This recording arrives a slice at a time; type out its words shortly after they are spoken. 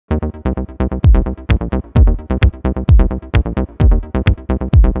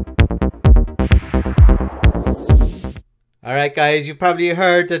Alright guys, you probably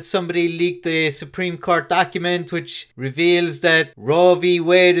heard that somebody leaked a Supreme Court document which reveals that Roe v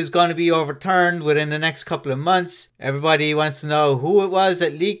Wade is going to be overturned within the next couple of months. Everybody wants to know who it was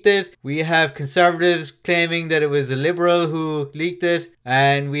that leaked it. We have conservatives claiming that it was a liberal who leaked it,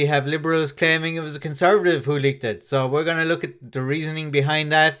 and we have liberals claiming it was a conservative who leaked it. So we're going to look at the reasoning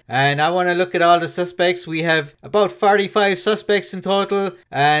behind that, and I want to look at all the suspects. We have about 45 suspects in total,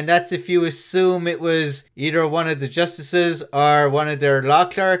 and that's if you assume it was either one of the justices or one of their law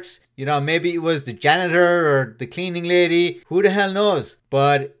clerks. You know, maybe it was the janitor or the cleaning lady. Who the hell knows?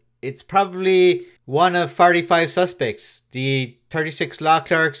 But it's probably one of 45 suspects. The 36 law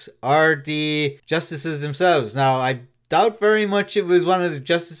clerks or the justices themselves. Now, I doubt very much it was one of the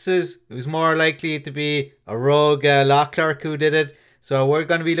justices. It was more likely to be a rogue law clerk who did it. So we're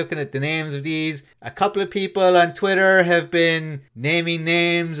going to be looking at the names of these. A couple of people on Twitter have been naming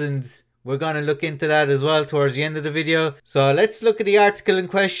names, and we're going to look into that as well towards the end of the video. So let's look at the article in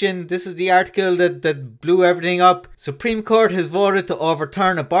question. This is the article that blew everything up. Supreme Court has voted to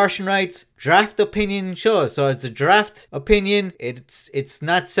overturn abortion rights. Draft opinion shows. So it's a draft opinion. It's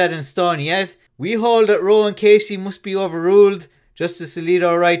not set in stone yet. We hold that Roe and Casey must be overruled. Justice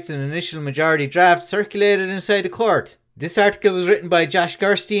Alito writes an initial majority draft circulated inside the court. This article was written by Josh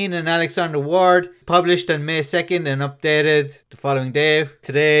Gertstein and Alexandra Ward, published on May 2nd and updated the following day.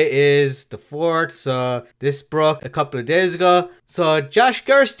 Today is the 4th, so this broke a couple of days ago. So Josh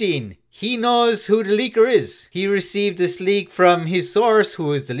Gertstein, he knows who the leaker is. He received this leak from his source,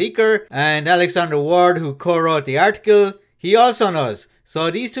 who is the leaker, and Alexandra Ward, who co-wrote the article, he also knows.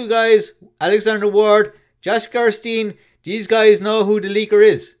 So these two guys, Alexandra Ward, Josh Gertstein, these guys know who the leaker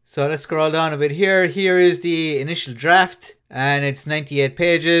is. So let's scroll down a bit here. Here is the initial draft, and it's 98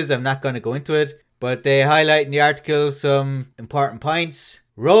 pages. I'm not going to go into it, but they highlight in the article some important points.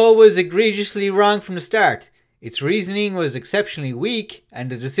 Roe was egregiously wrong from the start. Its reasoning was exceptionally weak, and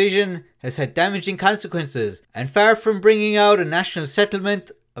the decision has had damaging consequences. And far from bringing out a national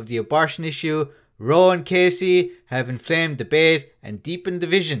settlement of the abortion issue, Roe and Casey have inflamed debate and deepened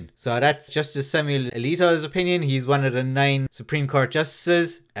division. So that's Justice Samuel Alito's opinion. He's one of the 9 Supreme Court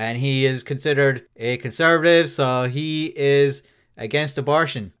justices, and he is considered a conservative, so he is against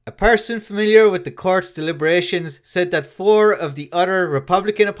abortion. A person familiar with the court's deliberations said that 4 of the other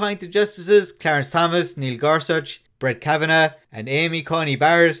Republican appointed justices, Clarence Thomas, Neil Gorsuch, Brett Kavanaugh, and Amy Coney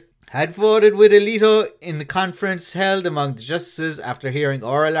Barrett, had voted with Alito in the conference held among the justices after hearing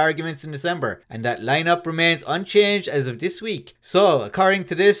oral arguments in December, and that lineup remains unchanged as of this week. So, according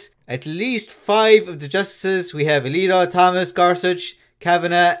to this, at least 5 of the justices, we have Alito, Thomas, Gorsuch,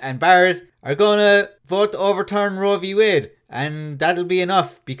 Kavanaugh, and Barrett, are going to vote to overturn Roe v Wade. And that'll be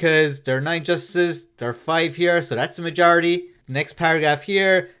enough, because there are 9 justices, there are 5 here, so that's a majority. The next paragraph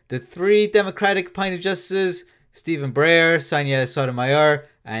here, the 3 Democratic appointed justices, Stephen Breyer, Sonia Sotomayor,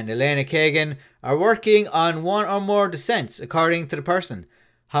 and Elena Kagan, are working on 1 or more dissents, according to the person.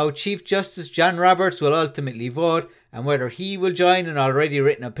 How Chief Justice John Roberts will ultimately vote, and whether he will join an already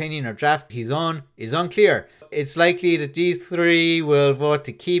written opinion or draft his own, is unclear. It's likely that these 3 will vote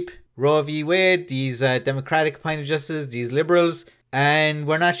to keep Roe v Wade, these Democratic appointed justices, these liberals, and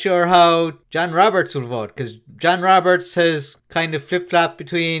we're not sure how John Roberts will vote, because John Roberts has kind of flip-flopped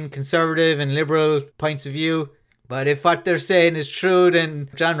between conservative and liberal points of view. But if what they're saying is true, then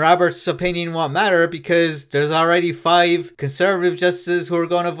John Roberts' opinion won't matter, because there's already 5 conservative justices who are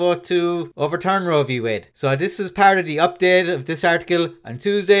going to vote to overturn Roe v Wade. So this is part of the update of this article. On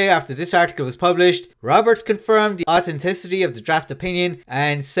Tuesday, after this article was published, Roberts confirmed the authenticity of the draft opinion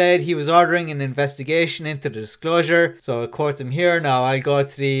and said he was ordering an investigation into the disclosure. So it quotes him here. Now I'll go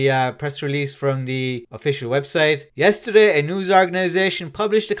to the press release from the official website. Yesterday, a news organization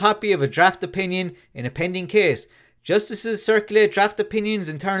published a copy of a draft opinion in a pending case. Justices circulate draft opinions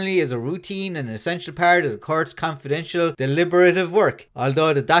internally as a routine and an essential part of the court's confidential, deliberative work.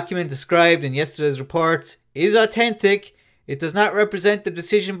 Although the document described in yesterday's report is authentic, it does not represent the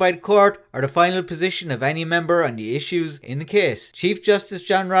decision by the court or the final position of any member on the issues in the case. Chief Justice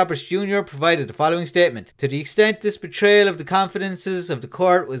John Roberts Jr. provided the following statement. To the extent this betrayal of the confidences of the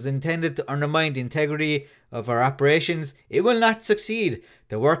court was intended to undermine the integrity of our operations, it will not succeed.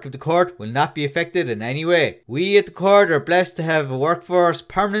 The work of the court will not be affected in any way. We at the court are blessed to have a workforce,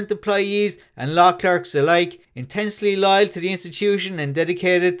 permanent employees and law clerks alike, intensely loyal to the institution and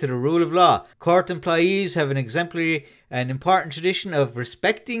dedicated to the rule of law. Court employees have an exemplary and important tradition of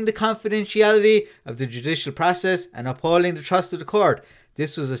respecting the confidentiality of the judicial process and upholding the trust of the court.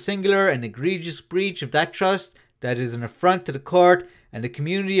 This was a singular and egregious breach of that trust that is an affront to the court and the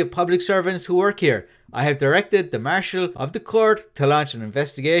community of public servants who work here. I have directed the Marshal of the Court to launch an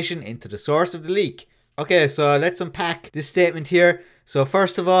investigation into the source of the leak. Okay, so let's unpack this statement here. So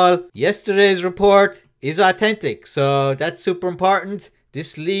first of all, yesterday's report is authentic. So that's super important.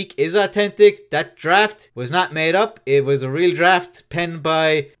 This leak is authentic. That draft was not made up. It was a real draft penned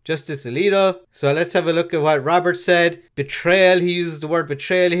by Justice Alito. So let's have a look at what Robert said. Betrayal. He uses the word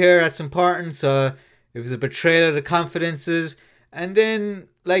betrayal here. That's important. So it was a betrayal of the confidences. And then,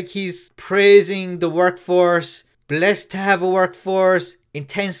 like, he's praising the workforce. Blessed to have a workforce.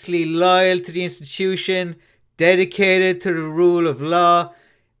 Intensely loyal to the institution. Dedicated to the rule of law.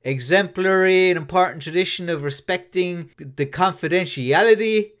 Exemplary, an important tradition of respecting the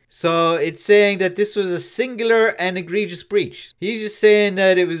confidentiality. So it's saying that this was a singular and egregious breach. He's just saying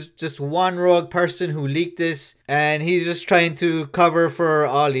that it was just one rogue person who leaked this, and he's just trying to cover for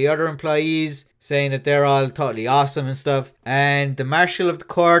all the other employees, saying that they're all totally awesome and stuff. And the marshal of the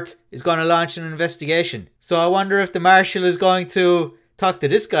court is going to launch an investigation. So I wonder if the marshal is going to talk to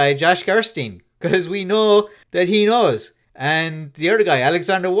this guy, Josh Gertstein, because we know that he knows. And the other guy,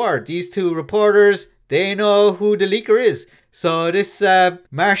 Alexander Ward, these two reporters, they know who the leaker is. So this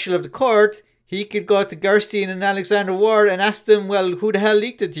marshal of the court, he could go to Gertstein and Alexander Ward and ask them, well, who the hell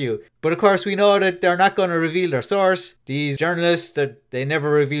leaked it to you? But of course, we know that they're not going to reveal their source. These journalists, they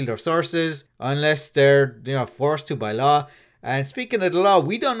never reveal their sources unless they're forced to by law. And speaking of the law,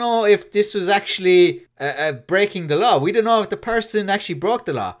 we don't know if this was actually breaking the law. We don't know if the person actually broke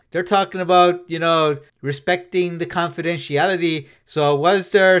the law. They're talking about, respecting the confidentiality. So was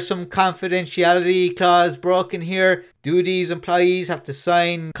there some confidentiality clause broken here? Do these employees have to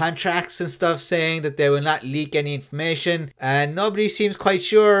sign contracts and stuff saying that they will not leak any information? And nobody seems quite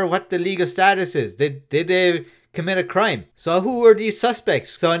sure what the legal status is. Did they commit a crime? So who were these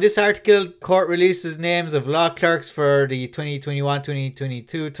suspects? So in this article, court releases names of law clerks for the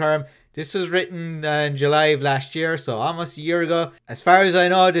 2021-2022 term. This was written in July of last year, so almost a year ago. As far as I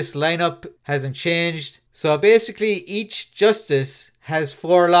know, this lineup hasn't changed. So basically, each justice has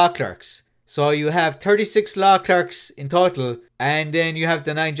 4 law clerks. So you have 36 law clerks in total, and then you have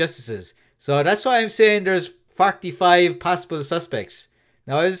the 9 justices. So that's why I'm saying there's 45 possible suspects.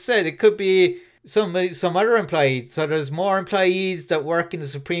 Now, as I said, it could be some other employee. So there's more employees that work in the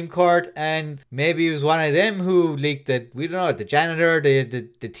Supreme Court, and maybe it was one of them who leaked it. We don't know. The janitor,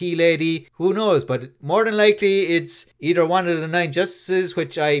 the tea lady, who knows? But more than likely, it's either one of the 9 justices,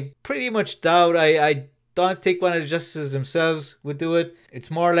 which I pretty much doubt. I don't think one of the justices themselves would do it. It's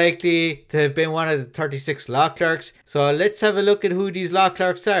more likely to have been one of the 36 law clerks. So let's have a look at who these law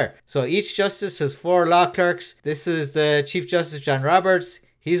clerks are. So each justice has 4 law clerks. This is the Chief Justice John Roberts.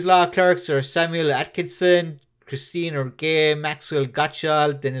 His law clerks are Samuel Adkission, Christina Gay, Maxwell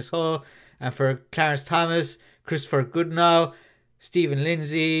Gottschall, Dennis Howe, and for Clarence Thomas, Christopher Goodnow, Stephen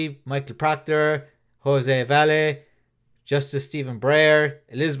Lindsay, Michael Proctor, Jose Valle, Justice Stephen Breyer,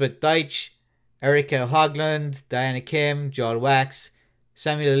 Elizabeth Deutsch, Erika Hoglund, Diana Kim, Joel Wacks.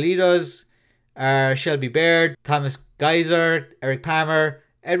 Samuel Alito's are Shelby Baird, Thomas Geiser, Eric Palmer,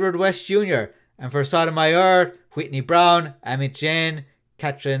 Edward West Jr., and for Sotomayor, Whitney Brown, Amit Jain,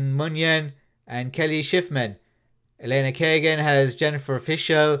 Katherine Munyan, and Kelley Schiffman. Elena Kagan has Jennifer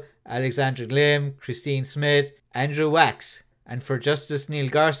Fischel, Alexandra Lim, Christine Smith, Andrew Wacks. And for Justice Neil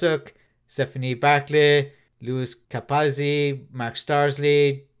Gorsuch, Stephanie Barclay, Louis Capazzi, Mark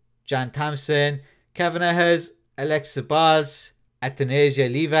Starsley, John Thompson. Kavanaugh has Alexa Balls, Athanasia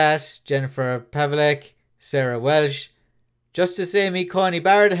Livas, Jennifer Pavlik, Sarah Welsh. Justice Amy Coney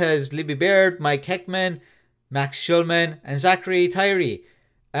Barrett has Libby Baird, Mike Heckman, Max Schulman, and Zachary Tyree.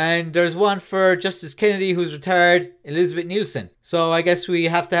 And there's one for Justice Kennedy who's retired, Elizabeth Nielsen. So I guess we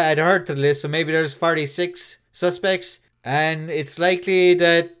have to add her to the list. So maybe there's 46 suspects. And it's likely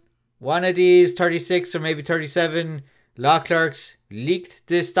that one of these 36 or maybe 37 law clerks leaked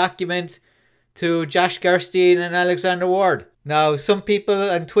this document to Josh Gertstein and Alexander Ward. Now, some people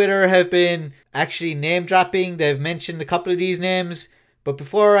on Twitter have been actually name dropping. They've mentioned a couple of these names. But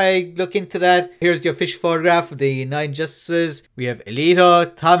before I look into that, here's the official photograph of the 9 justices. We have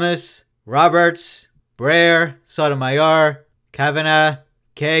Alito, Thomas, Roberts, Breyer, Sotomayor, Kavanaugh,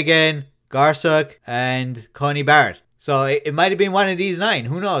 Kagan, Gorsuch, and Coney Barrett. So it might have been one of these 9.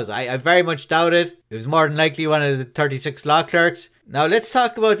 Who knows? I very much doubt it. It was more than likely one of the 36 law clerks. Now let's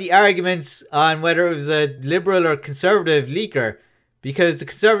talk about the arguments on whether it was a liberal or conservative leaker. Because the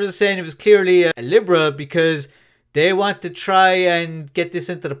conservatives are saying it was clearly a liberal because they want to try and get this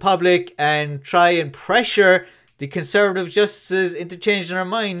into the public and try and pressure the conservative justices into changing their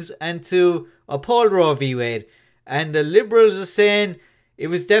minds and to uphold Roe V Wade. And the liberals are saying it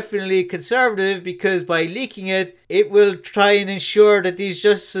was definitely conservative because by leaking it, it will try and ensure that these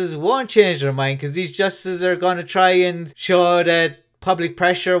justices won't change their mind, because these justices are going to try and show that public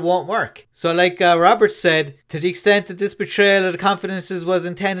pressure won't work. So like Robert said, to the extent that this betrayal of the confidences was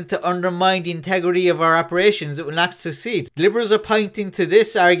intended to undermine the integrity of our operations, it will not succeed. Liberals are pointing to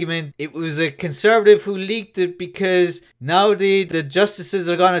this argument. It was a conservative who leaked it because now the justices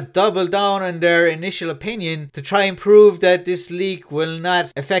are going to double down on their initial opinion to try and prove that this leak will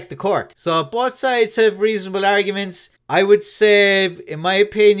not affect the court. So both sides have reasonable arguments. I would say, in my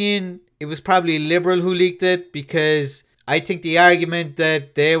opinion, it was probably Liberal who leaked it, because I think the argument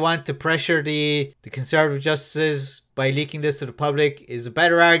that they want to pressure the conservative justices by leaking this to the public is a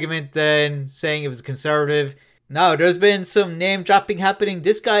better argument than saying it was a conservative. Now, there's been some name dropping happening.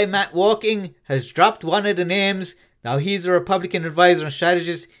 This guy, Matt Walking, has dropped one of the names. Now, he's a Republican advisor and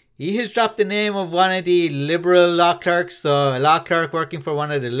strategist. He has dropped the name of one of the Liberal law clerks, so a law clerk working for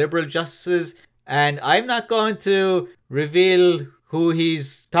one of the Liberal justices. And I'm not going to reveal who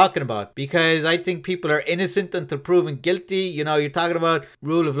he's talking about, because I think people are innocent until proven guilty. You know, you're talking about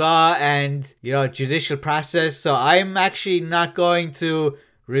rule of law and, you know, judicial process. So I'm actually not going to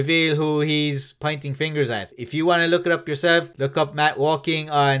reveal who he's pointing fingers at. If you want to look it up yourself, look up Matt Walking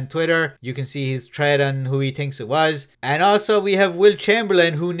on Twitter. You can see his thread on who he thinks it was. And also we have Will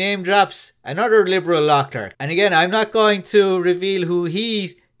Chamberlain, who name drops another Liberal law clerk. And again, I'm not going to reveal who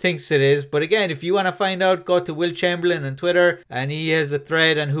he thinks it is, but again, if you want to find out, go to Will Chamberlain on Twitter, and he has a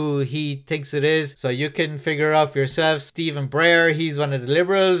thread on who he thinks it is, so you can figure out for yourself. Stephen Breyer, he's one of the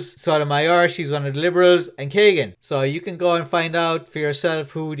Liberals. Sotomayor, she's one of the Liberals, and Kagan. So you can go and find out for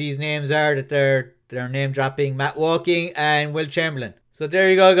yourself who these names are that they're name dropping: Matt Walking and Will Chamberlain. So there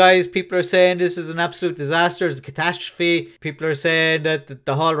you go, guys. People are saying this is an absolute disaster. It's a catastrophe. People are saying that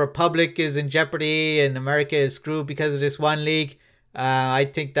the whole republic is in jeopardy and America is screwed because of this one leak. I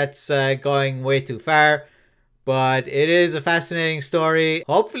think that's going way too far, but it is a fascinating story.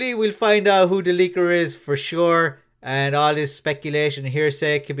 Hopefully we'll find out who the leaker is for sure, and all this speculation and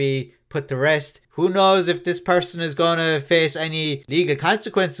hearsay can be put to rest. Who knows if this person is going to face any legal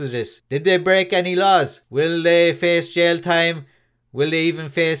consequences of this? Did they break any laws? Will they face jail time? Will they even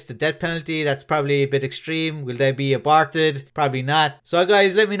face the death penalty? That's probably a bit extreme. Will they be aborted? Probably not. So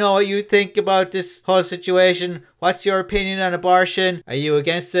guys, let me know what you think about this whole situation. What's your opinion on abortion? Are you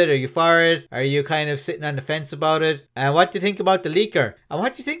against it? Are you for it? Are you kind of sitting on the fence about it? And what do you think about the leaker? And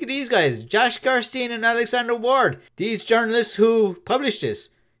what do you think of these guys? Josh Gertstein and Alexandra Ward. These journalists who published this.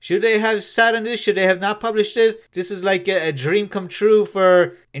 Should they have sat on this? Should they have not published it? This is like a dream come true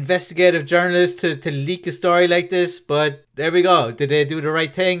for investigative journalists to leak a story like this. But there we go. Did they do the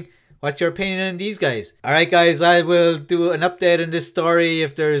right thing? What's your opinion on these guys? Alright guys, I will do an update on this story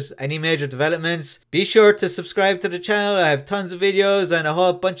if there's any major developments. Be sure to subscribe to the channel. I have tons of videos and a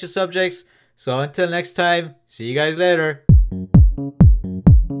whole bunch of subjects. So until next time, see you guys later.